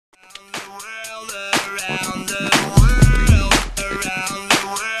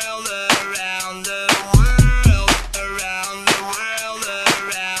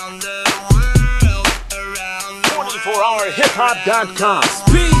24HourHipHop.com.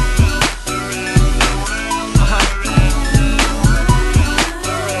 Speed.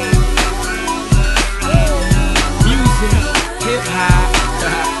 Music, hip hop.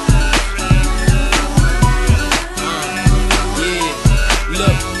 Yeah,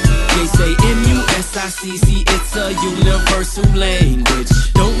 look, they say MUSICC, it's a universal language.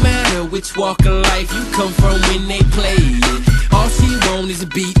 Don't matter which walk of life you come from when they play it. All she want is a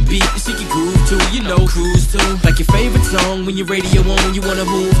beat that she can groove to, you know, cruise to. Like your favorite song when your radio on, you wanna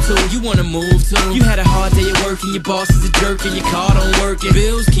move to. You had a hard day at work and your boss is a jerk and your car don't work and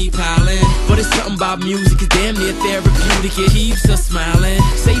bills keep piling. But it's something about music, it's damn near therapeutic, it keeps us smiling.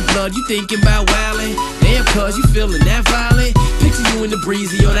 Say blood, you thinking about wildin', damn cuz you feeling that violent. Picture you in the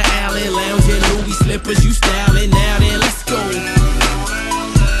breezy on the alley, lounging Louis slippers, you styling. Now then, let's go.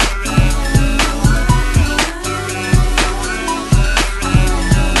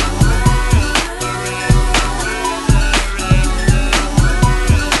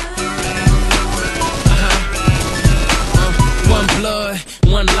 One blood,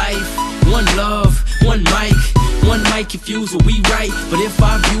 one life, one love, one mic. One mic confuse what we write, but if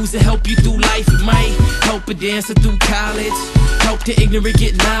our views to help you through life, it might help a dancer through college, help the ignorant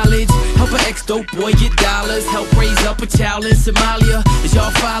get knowledge, help an ex-dope boy get dollars, help raise up a child in Somalia. Is y'all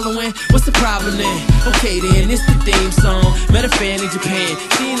following? What's the problem then? Okay then, it's the theme song. Met a fan in Japan,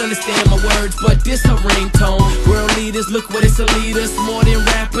 she didn't understand my words, but this her ringtone. World leaders, look what it's a lead us, more than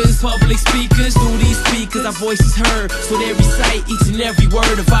rappers, public speakers. Through these speakers, our voices heard, so they recite each and every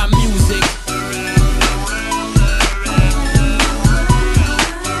word of our music.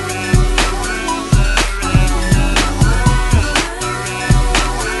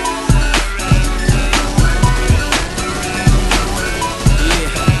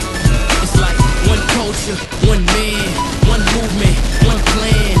 One man, one movement, one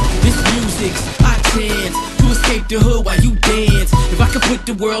plan. This music's our chance to escape the hood while you dance. If I could put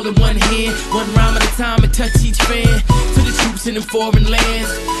the world in one hand, one rhyme at a time and touch each fan. To the troops in them foreign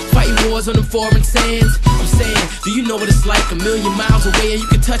lands, fighting wars on them foreign sands. I'm saying, do you know what it's like? A million miles away and you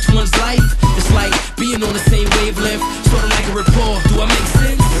can touch one's life. It's like being on the same wavelength, sort of like a rapport. Do I make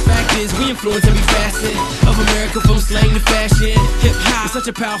sense? The fact is, we influence every facet of America, from slang to fashion. Hip hop is such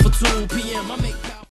a powerful tool. PM, I make